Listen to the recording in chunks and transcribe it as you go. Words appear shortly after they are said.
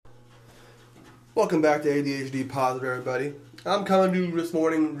Welcome back to ADHD Positive, everybody. I'm coming to you this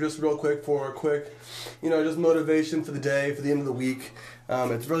morning just real quick for a quick, just motivation for the day, for the end of the week.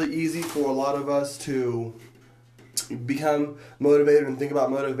 It's really easy for a lot of us to become motivated and think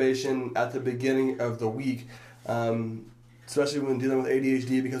about motivation at the beginning of the week, especially when dealing with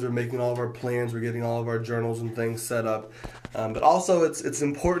ADHD because we're making all of our plans, we're getting all of our journals and things set up. But also it's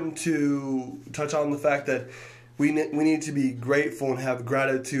important to touch on the fact that we need to be grateful and have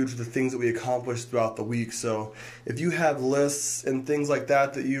gratitude for the things that we accomplish throughout the week. So if you have lists and things like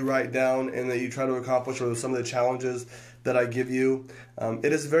that you write down and that you try to accomplish, or some of the challenges that I give you,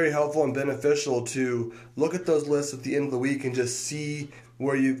 it is very helpful and beneficial to look at those lists at the end of the week and just see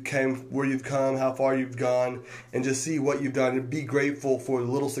where you've come, how far you've gone, and just see what you've done and be grateful for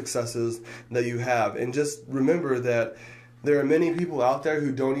the little successes that you have. And just remember that there are many people out there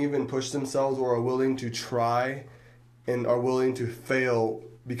who don't even push themselves or are willing to try and are willing to fail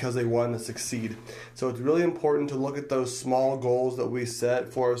because they want to succeed. So it's really important to look at those small goals that we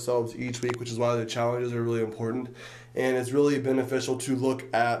set for ourselves each week, which is why the challenges are really important. And it's really beneficial to look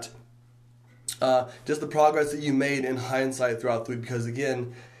at just the progress that you made in hindsight throughout the week, because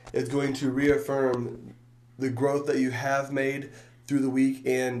again, it's going to reaffirm the growth that you have made through the week.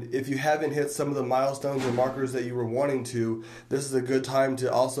 And if you haven't hit some of the milestones or markers that you were wanting to, this is a good time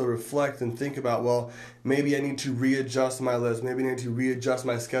to also reflect and think about, well, maybe I need to readjust my list, maybe I need to readjust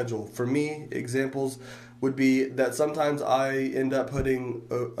my schedule. For me, examples would be that sometimes I end up putting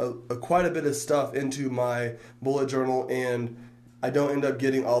quite a bit of stuff into my bullet journal and I don't end up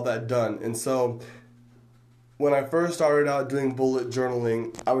getting all that done. And so when I first started out doing bullet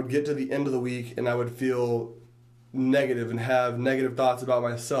journaling, I would get to the end of the week and I would feel negative and have negative thoughts about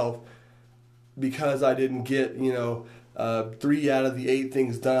myself because I didn't get 3 out of the 8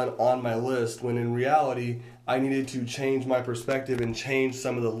 things done on my list, when in reality I needed to change my perspective and change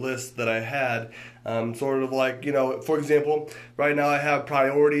some of the lists that I had. Sort of like, for example, right now I have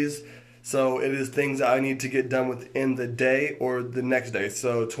priorities, so it is things that I need to get done within the day or the next day.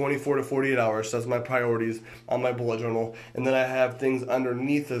 So 24 to 48 hours, that's my priorities on my bullet journal. And then I have things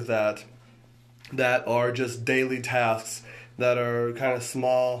underneath of that are just daily tasks that are kind of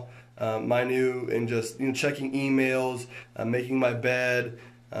small, minute, and just checking emails, making my bed,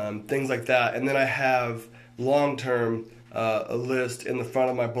 things like that. And then I have long-term a list in the front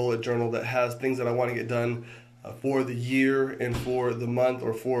of my bullet journal that has things that I want to get done for the year and for the month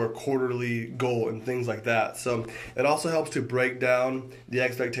or for a quarterly goal and things like that. So it also helps to break down the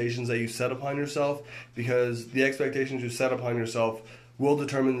expectations that you set upon yourself, because the expectations you set upon yourself will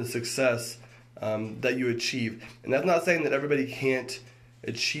determine the success that you achieve. And that's not saying that everybody can't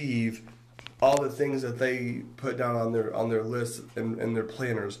achieve all the things that they put down on their lists and their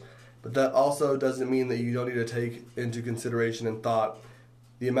planners, but that also doesn't mean that you don't need to take into consideration and thought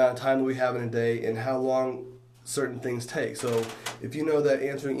the amount of time that we have in a day and how long certain things take. So if you know that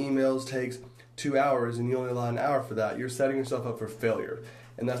answering emails takes 2 hours and you only allow an hour for that, you're setting yourself up for failure.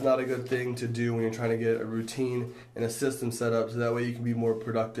 And that's not a good thing to do when you're trying to get a routine and a system set up so that way you can be more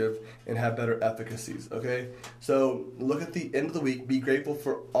productive and have better efficacies, okay? So look at the end of the week, be grateful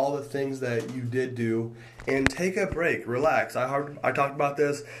for all the things that you did do, and take a break, relax. I talked about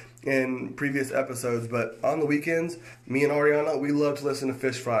this in previous episodes, but on the weekends, me and Ariana, we love to listen to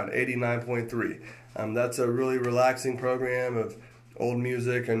Fish Fried 89.3. That's a really relaxing program of old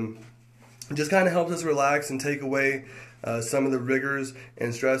music, and it just kind of helps us relax and take away some of the rigors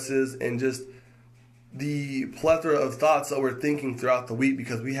and stresses and just the plethora of thoughts that we're thinking throughout the week,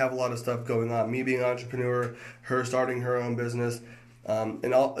 because we have a lot of stuff going on. Me being an entrepreneur, her starting her own business,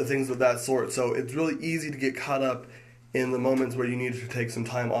 and all the things of that sort. So it's really easy to get caught up in the moments where you need to take some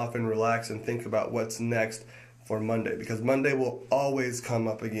time off and relax and think about what's next for Monday, because Monday will always come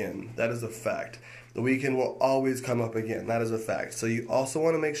up again. That is a fact. The weekend will always come up again. That is a fact. So you also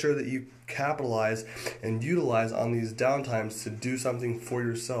want to make sure that you capitalize and utilize on these downtimes to do something for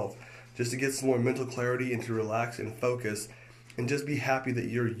yourself, just to get some more mental clarity and to relax and focus and just be happy that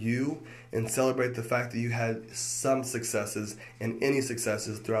you're you, and celebrate the fact that you had some successes and any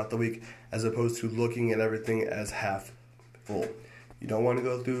successes throughout the week, as opposed to looking at everything as half full. You don't want to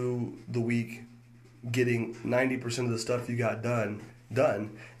go through the week getting 90% of the stuff you got done,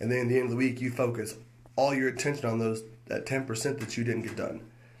 and then at the end of the week you focus all your attention on that 10% that you didn't get done.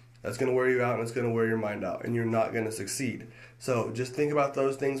 That's going to wear you out, and it's going to wear your mind out, and you're not going to succeed. So just think about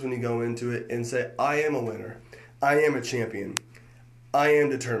those things when you go into it and say, I am a winner, I am a champion, I am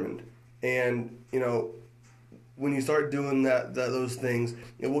determined. And when you start doing those things,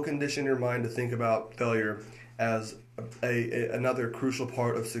 it will condition your mind to think about failure as another crucial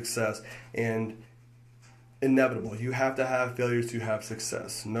part of success, and inevitable. You have to have failures to have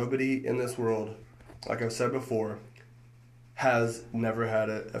success. Nobody in this world, like I've said before, has never had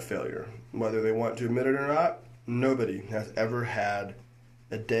a failure. Whether they want to admit it or not, nobody has ever had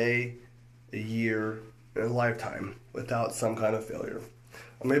a day, a year, a lifetime without some kind of failure.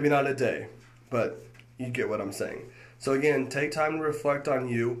 Or maybe not a day, but you get what I'm saying. So again, take time to reflect on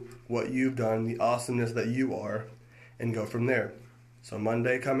you, what you've done, the awesomeness that you are, and go from there. So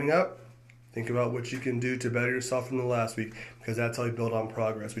Monday coming up, think about what you can do to better yourself from the last week, because that's how you build on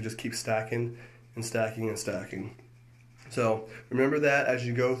progress. We just keep stacking and stacking and stacking. So remember that as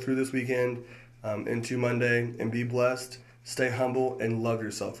you go through this weekend into Monday, and be blessed, stay humble, and love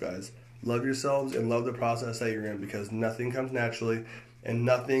yourself, guys. Love yourselves and love the process that you're in, because nothing comes naturally and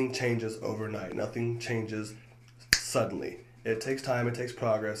nothing changes overnight. Nothing changes suddenly. It takes time, it takes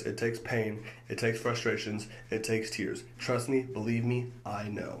progress, it takes pain, it takes frustrations, it takes tears. Trust me, believe me, I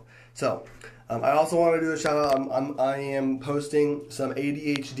know. So, I also want to do a shout out. I am posting some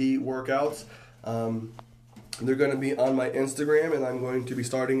ADHD workouts. They're going to be on my Instagram, and I'm going to be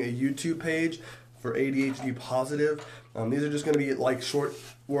starting a YouTube page for ADHD Positive. These are just going to be like short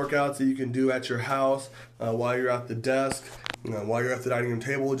workouts that you can do at your house while you're at the desk, while you're at the dining room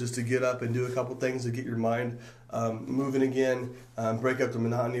table, just to get up and do a couple things to get your mind moving again, break up the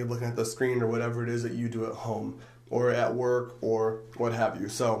monotony of looking at the screen or whatever it is that you do at home or at work or what have you.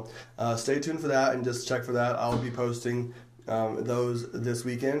 So stay tuned for that and just check for that. I'll be posting those this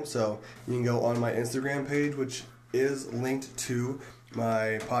weekend. So you can go on my Instagram page, which is linked to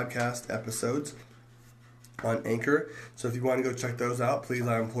my podcast episodes on Anchor. So if you want to go check those out, please,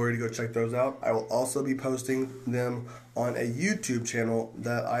 I implore you to go check those out. I will also be posting them on a YouTube channel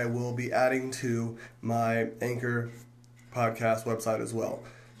that I will be adding to my Anchor podcast website as well.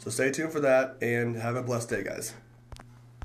 So stay tuned for that, and have a blessed day, guys.